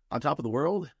Top of the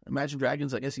World. Imagine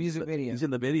Dragons, I guess he's in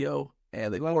the video,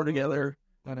 and they toured together.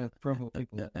 A lot of promo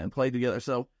people. And played together.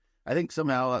 So I think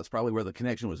somehow that's probably where the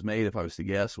connection was made, if I was to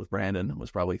guess, with Brandon,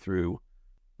 was probably through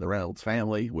the Reynolds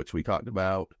family, which we talked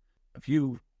about a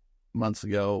few months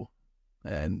ago.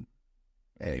 And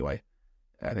anyway,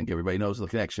 I think everybody knows the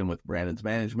connection with Brandon's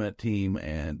management team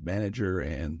and manager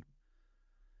and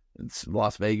It's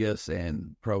Las Vegas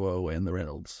and Provo and the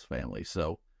Reynolds family.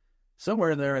 So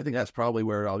somewhere in there, I think that's probably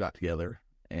where it all got together.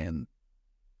 And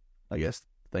I guess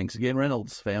thanks again,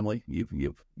 Reynolds family.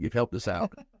 You've helped us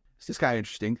out. It's just kind of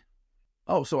interesting.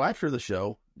 Oh, so after the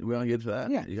show, we want to get to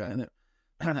that? Yeah. You got in it.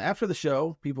 After the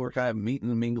show, people were kind of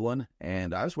meeting and mingling,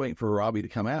 and I was waiting for Robbie to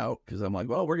come out because I'm like,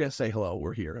 well, we're going to say hello.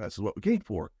 We're here. That's what we came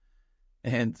for.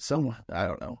 And someone, I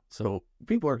don't know. So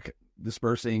people are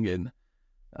dispersing and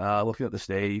looking at the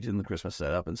stage and the Christmas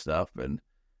setup and stuff. And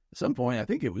at some point, I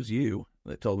think it was you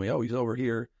that told me, oh, he's over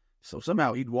here. So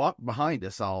somehow he'd walk behind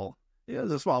us all. It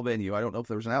was a small venue. I don't know if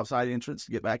there was an outside entrance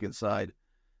to get back inside.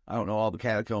 I don't know all the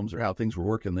catacombs or how things were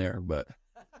working there, but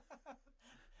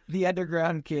The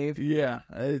underground cave. yeah,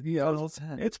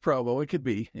 it's Provo. It could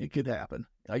be. It could happen.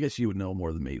 I guess you would know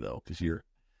more than me, though, because you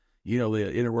know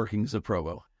the inner workings of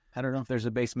Provo. I don't know if there's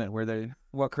a basement where they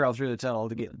crawl through the tunnel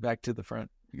to get back to the front.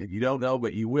 You don't know,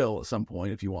 but you will at some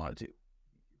point if you wanted to.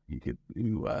 You could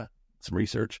do some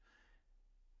research.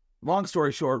 Long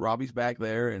story short, Robbie's back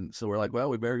there, and so we're like, well,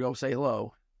 we better go say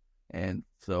hello. And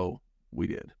so we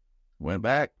did. Went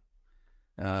back,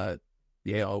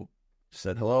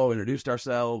 said hello, introduced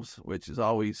ourselves, which is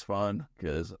always fun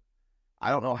because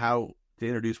I don't know how to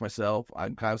introduce myself.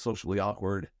 I'm kind of socially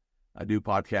awkward. I do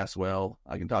podcasts well.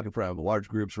 I can talk in front of large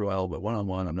groups well, but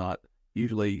one-on-one, I'm not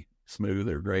usually smooth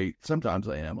or great. Sometimes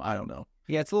I am. I don't know.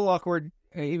 Yeah, it's a little awkward,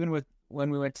 even with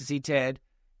when we went to see Ted.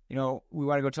 We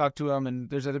want to go talk to him, and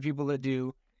there's other people that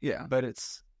do. Yeah. But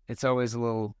it's always a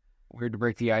little weird to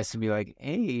break the ice and be like,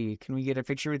 hey, can we get a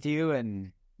picture with you?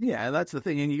 And yeah, that's the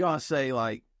thing. And you got to say,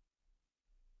 like,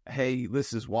 hey,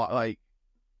 this is why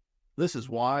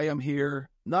I'm here.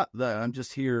 Not that I'm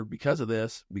just here because of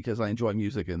this, because I enjoy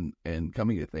music and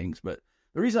coming to things. But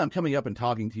the reason I'm coming up and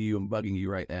talking to you and bugging you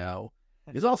right now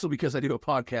is also because I do a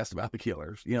podcast about the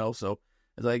Killers, so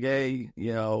it's like, hey,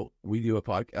 we do a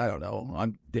podcast. I don't know.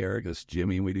 I'm Derek, this is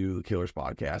Jimmy, and we do the Killers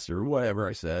podcast or whatever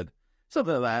I said,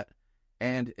 something like that.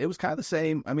 And it was kind of the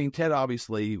same. I mean, Ted,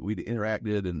 obviously, we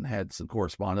interacted and had some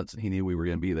correspondence, and he knew we were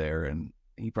going to be there, and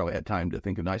he probably had time to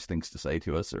think of nice things to say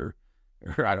to us, or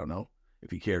I don't know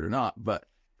if he cared or not. But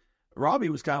Robbie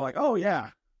was kind of like, oh,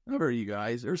 yeah, I've heard of you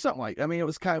guys, or something like, it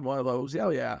was kind of one of those, oh,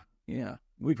 yeah,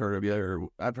 we've heard of you, or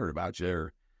I've heard about you,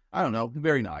 or I don't know,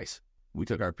 very nice. We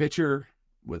took our picture.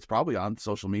 It's probably on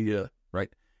social media, right?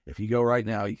 If you go right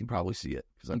now, you can probably see it,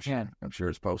 because I'm sure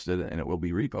it's posted, and it will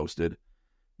be reposted.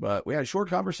 But we had a short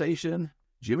conversation.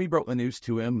 Jimmy broke the news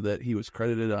to him that he was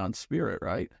credited on Spirit,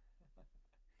 right?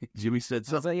 Jimmy said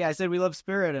something. I said we love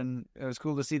Spirit, and it was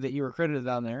cool to see that you were credited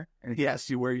on there. And he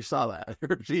asked you where you saw that.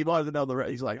 He wanted to know the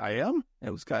rest. He's like, I am?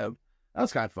 That was kind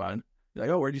of fun. He's like,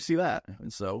 oh, where'd you see that?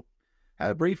 And so had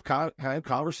a brief kind of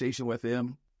conversation with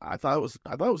him. I thought it was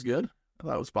good. I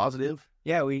thought it was positive.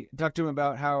 Yeah, we talked to him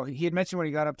about how he had mentioned when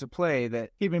he got up to play that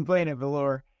he'd been playing at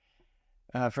Velour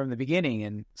from the beginning.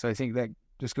 And so I think that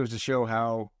just goes to show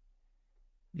how,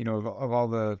 of all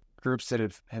the groups that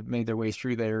have made their way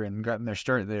through there and gotten their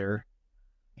start there,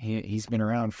 he's been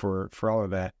around for all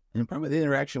of that. And probably the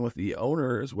interaction with the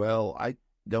owner as well. I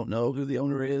don't know who the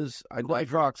owner is.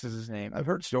 Mike Rocks is his name. I've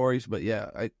heard stories, but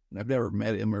yeah, I've never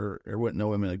met him or wouldn't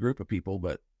know him in a group of people,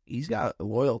 but he's got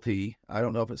loyalty. I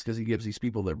don't know if it's because he gives these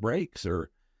people their breaks, or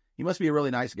he must be a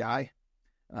really nice guy,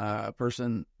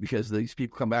 person, because these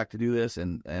people come back to do this.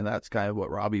 And that's kind of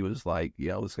what Robbie was like.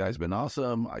 This guy's been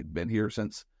awesome. I've been here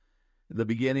since the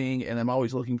beginning, and I'm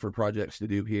always looking for projects to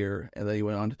do here. And then he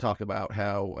went on to talk about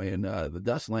how in the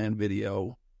Dustland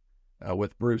video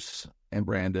with Bruce and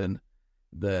Brandon,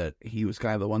 that he was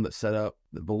kind of the one that set up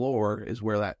the Velour is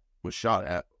where that was shot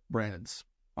at. Brandon's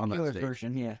on that Killers stage.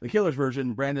 version, yeah. The Killers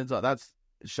version, Brandon's that's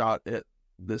shot at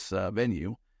this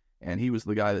venue, and he was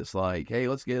the guy that's like, hey,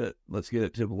 let's get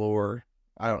it to Velour.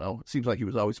 I don't know. It seems like he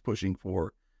was always pushing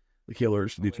for the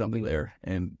Killers to do something there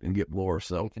and get Velour.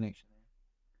 So connection.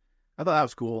 I thought that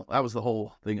was cool. That was the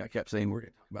whole thing I kept saying we're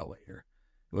going to talk about later.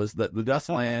 It was that the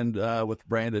Dustland with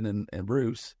Brandon and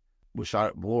Bruce was shot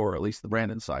at Velour, at least the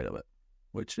Brandon side of it,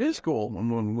 which is cool.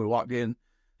 When we walked in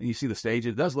and you see the stage,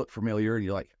 it does look familiar, and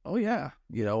you're like, oh yeah,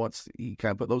 you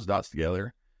kind of put those dots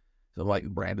together. So like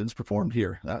Brandon's performed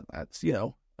here. That's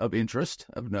of interest,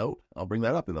 of note. I'll bring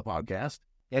that up in the podcast.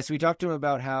 Yes, we talked to him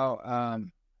about how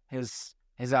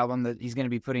his album that he's going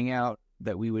to be putting out,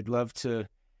 that we would love to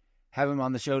have him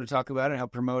on the show to talk about it,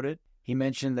 help promote it. He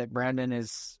mentioned that Brandon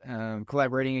is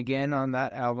collaborating again on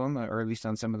that album, or at least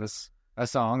on some of a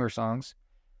song or songs.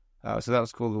 So that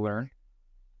was cool to learn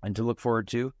and to look forward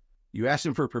to. you asked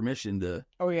him for permission to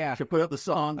put up the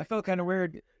song. I felt kind of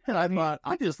weird. And I thought,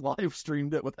 I just live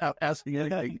streamed it without asking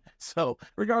anything. So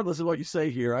regardless of what you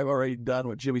say here, I've already done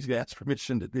what Jimmy's asked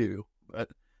permission to do. But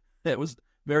it was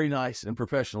very nice and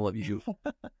professional of you.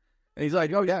 And he's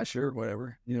like, oh, yeah, sure,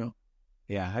 whatever,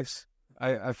 Yeah,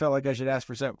 I felt like I should ask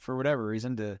for whatever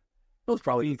reason to. That was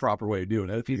probably the proper way of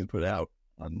doing it. If you can put it out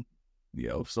on,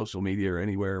 social media or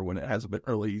anywhere when it hasn't been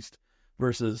released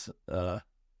versus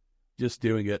just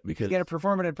doing it because... You got to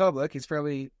perform it in public. It's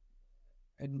fairly...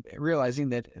 And realizing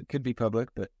that it could be public,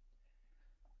 but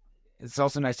it's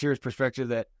also nice to hear his perspective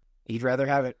that he'd rather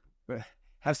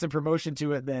have some promotion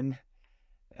to it than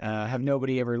have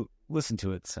nobody ever listen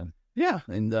to it. So yeah,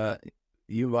 and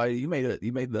you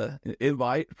made the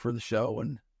invite for the show,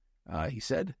 and he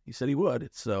said he would.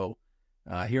 So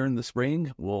here in the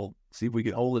spring, we'll see if we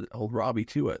can hold Robbie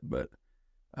to it. But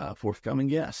forthcoming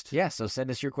guest. Yeah, so send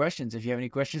us your questions. If you have any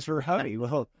questions for Robbie,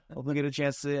 we'll get a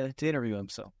chance to interview him.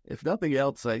 So if nothing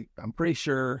else, I'm pretty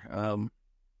sure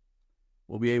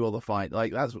we'll be able to find,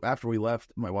 like, that's after we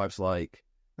left, my wife's like,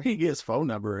 he get his phone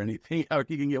number or anything, how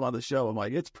he can get him on the show. I'm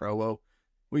like, it's Provo.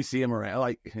 We see him around.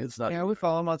 Like, it's not. Yeah, we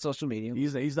follow him on social media.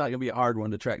 He's not going to be a hard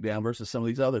one to track down versus some of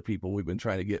these other people we've been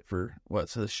trying to get for,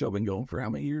 so the show been going for how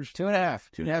many years?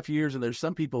 2.5. 2.5 years. And there's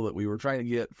some people that we were trying to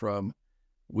get from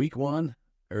week one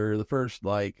or the first,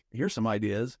 like, here's some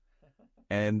ideas.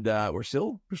 And we're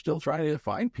still trying to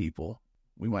find people.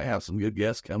 We might have some good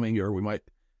guests coming, or we might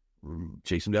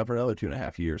chase them down for another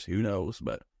 2.5 years. Who knows?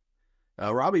 But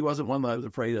Robbie wasn't one that I was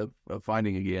afraid of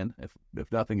finding again.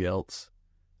 If nothing else,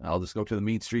 I'll just go to the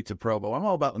mean streets of Provo. I'm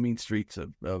all about the mean streets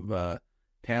of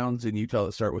towns in Utah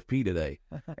that start with P today.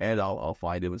 And I'll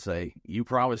find him and say, you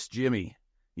promised Jimmy,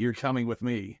 you're coming with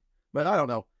me. But I don't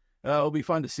know. It'll be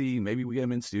fun to see. Maybe we get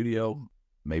him in studio.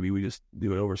 Maybe we just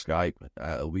do it over Skype.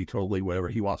 It'll be totally whatever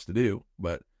he wants to do.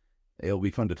 But it'll be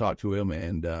fun to talk to him.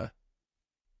 And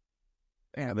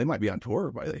they might be on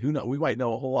tour by then. Who knows? We might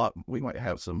know a whole lot. We might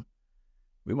have some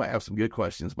good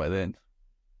questions by then.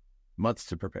 Months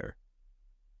to prepare.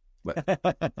 But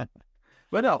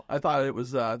but no, I thought it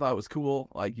was cool.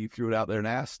 Like, you threw it out there and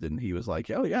asked, and he was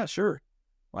like, "Oh yeah, sure."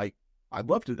 Like, I'd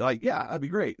love to. Like, yeah, that'd be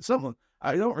great.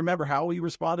 I don't remember how he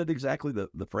responded exactly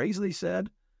the phrase that he said,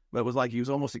 but it was like he was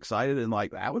almost excited and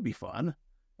like, that would be fun. And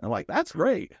I'm like, that's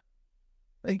great.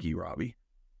 Thank you, Robbie.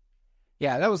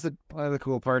 Yeah, that was one of the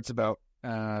cool parts about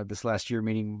this last year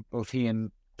meeting both he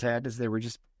and Ted, is they were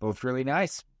just both really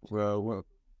nice, well,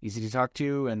 easy to talk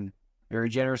to, and very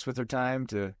generous with their time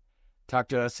to talk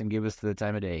to us and give us the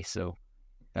time of day. So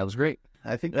that was great.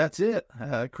 I think that's it.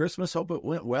 Christmas, hope it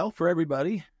went well for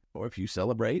everybody. Or if you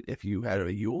celebrate, if you had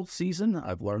a Yule season,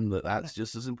 I've learned that that's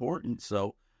just as important.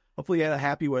 So hopefully you had a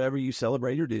happy whatever you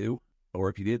celebrate or do. Or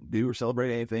if you didn't do or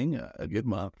celebrate anything, a good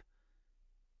month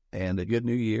and a good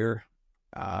new year.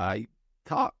 I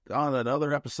talked on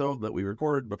another episode that we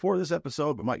recorded before this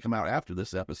episode, but might come out after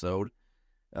this episode.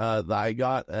 I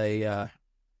got a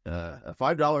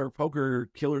 $5 poker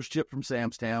killer's chip from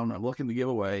Sam's Town. I'm looking to give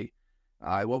away.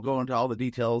 I won't go into all the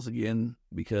details again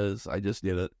because I just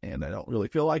did it and I don't really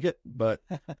feel like it. But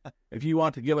if you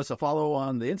want to give us a follow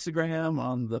on the Instagram,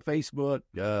 on the Facebook,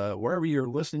 wherever you're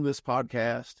listening to this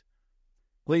podcast,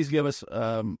 please give us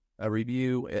a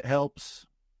review. It helps.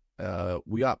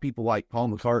 We got people like Paul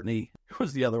McCartney. Who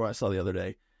was the other one I saw the other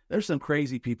day? There's some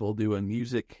crazy people doing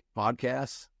music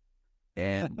podcasts,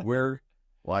 and we're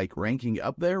like ranking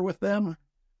up there with them,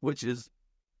 which is,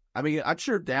 I mean, I'm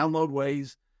sure download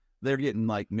ways they're getting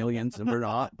like millions and we're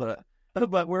not, but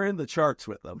we're in the charts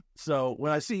with them. So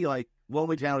when I see like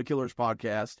Lonely Town Killers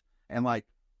podcast and like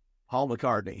Paul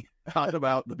McCartney talking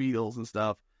about the Beatles and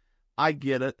stuff, I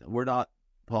get it. We're not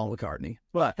Paul McCartney,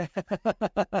 but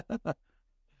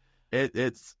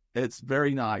it's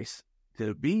very nice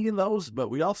to be in those, but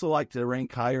we also like to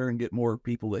rank higher and get more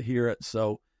people to hear it.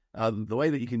 So the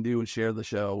way that you can do and share the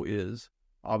show is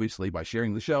obviously by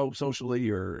sharing the show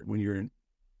socially, or when you're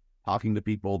talking to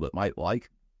people that might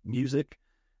like music,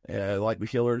 like the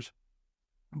Killers.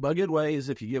 But a good way is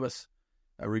if you give us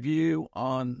a review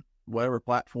on whatever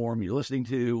platform you're listening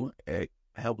to. It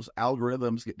helps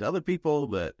algorithms get to other people,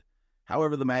 that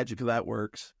however the magic of that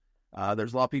works.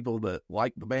 There's a lot of people that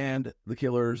like the band, the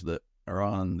Killers, that are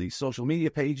on the social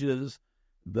media pages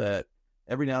that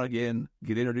every now and again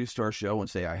get introduced to our show and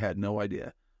say, I had no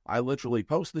idea. I literally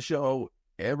post the show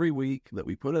every week that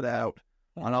we put it out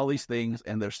on all these things,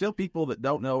 and there's still people that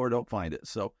don't know or don't find it.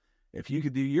 So if you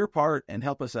could do your part and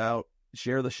help us out,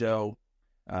 share the show,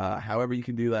 however you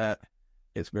can do that,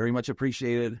 it's very much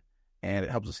appreciated, and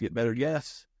it helps us get better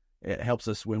guests. It helps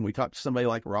us when we talk to somebody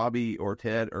like Robbie or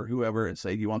Ted or whoever and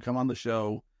say, do you want to come on the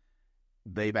show?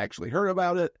 they've actually heard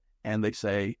about it, and they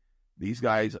say, these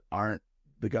guys aren't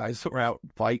the guys that were out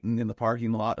fighting in the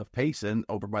parking lot of Payson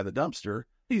over by the dumpster.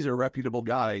 These are reputable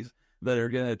guys that are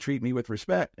going to treat me with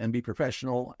respect and be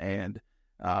professional. And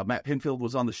Matt Pinfield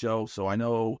was on the show, so I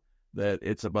know that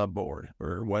it's above board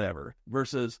or whatever.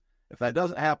 Versus if that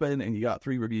doesn't happen and you got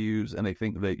 3 reviews and they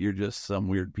think that you're just some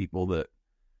weird people that,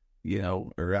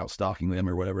 are out stalking them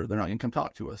or whatever, they're not going to come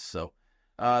talk to us. So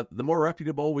the more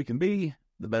reputable we can be,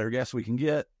 the better guests we can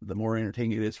get, the more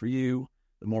entertaining it is for you,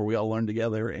 the more we all learn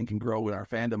together and can grow in our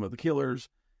fandom of the Killers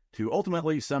to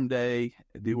ultimately someday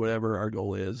do whatever our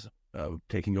goal is of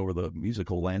taking over the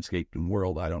musical landscape and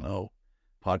world. I don't know.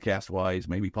 Podcast-wise,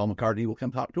 maybe Paul McCartney will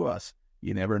come talk to us.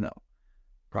 You never know.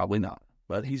 Probably not.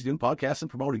 But he's doing podcasts and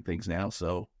promoting things now,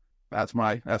 so that's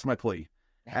my plea.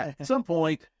 At some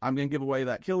point, I'm going to give away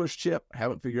that Killers chip.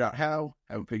 Haven't figured out how.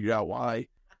 Haven't figured out why.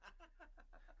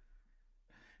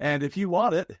 And if you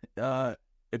want it,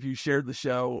 if you shared the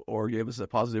show or gave us a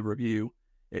positive review,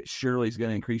 it surely is going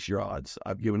to increase your odds.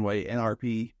 I've given away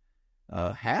NRP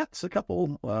hats, a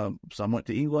couple. Some went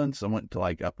to England. Some went to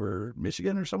like Upper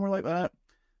Michigan or somewhere like that.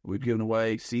 We've given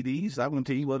away CDs. I went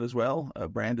to England as well.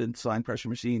 Brandon signed Pressure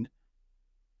Machine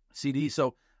CD.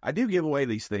 So I do give away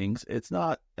these things. It's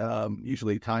not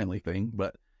usually a timely thing,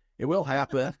 but it will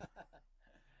happen.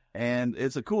 And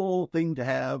it's a cool thing to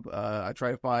have. I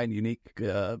try to find unique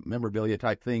memorabilia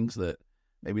type things that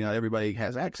maybe not everybody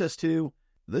has access to.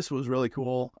 This was really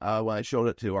cool. When I showed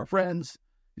it to our friends,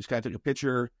 just kind of took a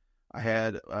picture. I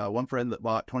had one friend that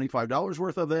bought $25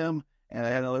 worth of them, and I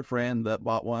had another friend that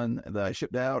bought one that I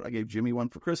shipped out. I gave Jimmy one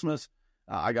for Christmas.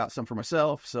 I got some for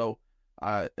myself. So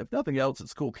if nothing else,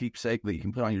 it's a cool keepsake that you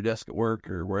can put on your desk at work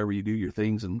or wherever you do your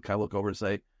things and kind of look over and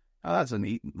say, oh, that's a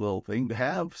neat little thing to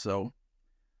have. So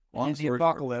in the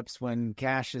apocalypse, when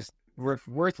cash is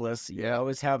worthless, you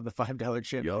always have the $5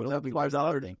 chip. You always have the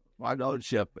 $5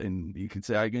 chip, and you can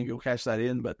say, I'm going to go cash that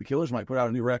in, but the Killers might put out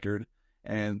a new record,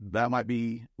 and that might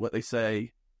be what they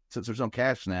say, since there's no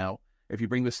cash now, if you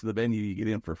bring this to the venue, you get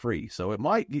in for free. So it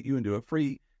might get you into a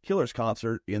free Killers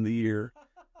concert in the year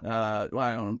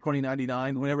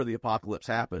 2099, whenever the apocalypse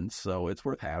happens. So it's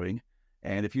worth having.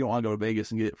 And if you don't want to go to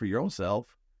Vegas and get it for your own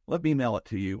self, let me mail it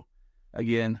to you.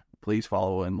 Again, please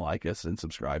follow and like us and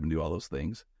subscribe and do all those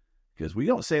things, because we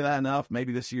don't say that enough.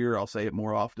 Maybe this year I'll say it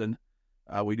more often.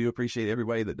 We do appreciate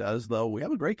everybody that does, though. We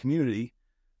have a great community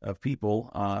of people,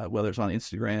 whether it's on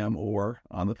Instagram or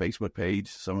on the Facebook page.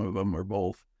 Some of them are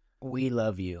both. We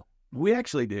love you. We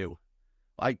actually do.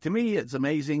 Like, to me, it's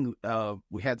amazing.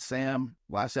 We had Sam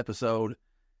last episode,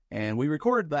 and we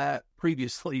recorded that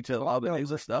previously to a lot of the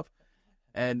other stuff.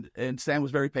 And Sam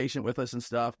was very patient with us and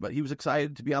stuff, but he was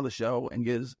excited to be on the show and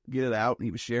get it out, and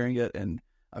he was sharing it. And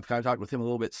I've kind of talked with him a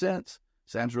little bit since.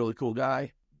 Sam's a really cool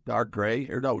guy. Dark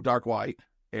white,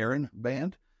 Aaron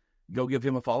band. Go give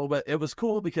him a follow. But it was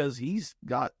cool because he's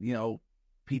got,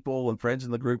 people and friends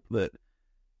in the group that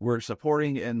were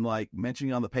supporting and like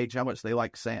mentioning on the page how much they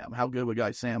like Sam, how good of a guy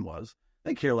Sam was.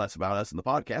 They care less about us in the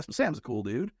podcast, but Sam's a cool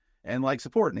dude and like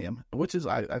supporting him, which is,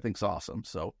 I think, is awesome.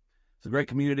 So it's a great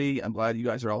community. I'm glad you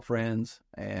guys are all friends,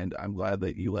 and I'm glad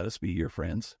that you let us be your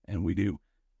friends. And we do.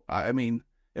 I mean,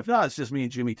 if not, it's just me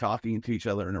and Jimmy talking to each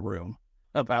other in a room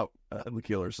about the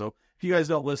Killers. So if you guys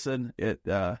don't listen, it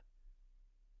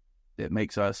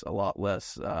makes us a lot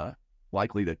less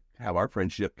likely to have our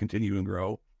friendship continue and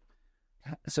grow.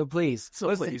 So please,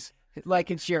 like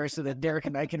and share so that Derek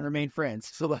and I can remain friends.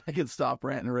 So that I can stop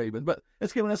ranting and raving. But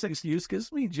it's giving us an excuse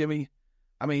because me and Jimmy,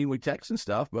 we text and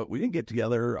stuff, but we didn't get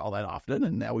together all that often.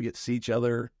 And now we get to see each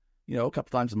other, a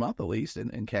couple times a month at least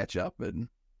and catch up. And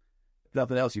if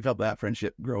nothing else, you've helped that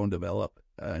friendship grow and develop.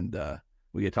 And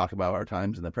we get to talk about our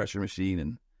times in the Pressure Machine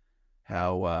and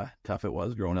how tough it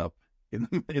was growing up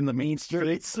in the mean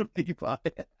streets of Nephi.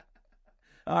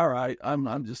 All right,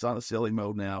 I'm just on a silly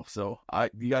mode now. So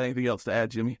you got anything else to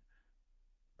add, Jimmy?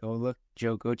 Go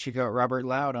check out Robert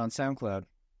Loud on SoundCloud.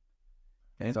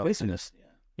 And Fictionist.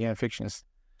 Yeah, Fictionist.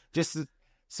 Just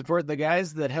support the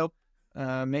guys that help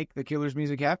make the Killers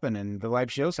music happen and the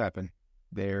live shows happen.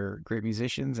 They're great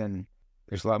musicians, and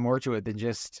there's a lot more to it than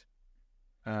just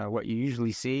what you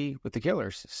usually see with the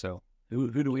Killers. So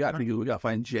who do we got? We got to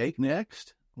find Jake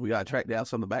next. We got to track down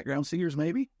some of the background singers,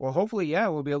 maybe? Well, hopefully, yeah,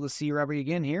 we'll be able to see Robbie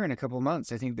again here in a couple of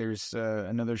months. I think there's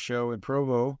another show in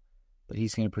Provo that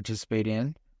he's going to participate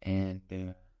in. And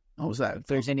was that? If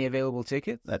there's any available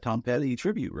tickets. That Tom Petty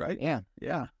tribute, right? Yeah.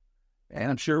 Yeah.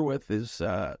 And I'm sure with his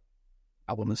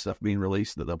album and stuff being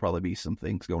released that there'll probably be some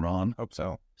things going on. Hope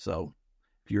so. So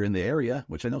if you're in the area,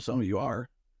 which I know some of you are,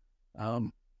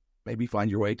 maybe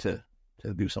find your way to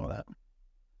do some of that.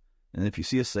 And if you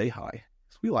see us, say hi.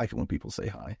 We like it when people say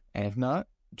hi. And if not,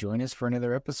 join us for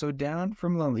another episode down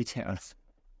from Lonely Town.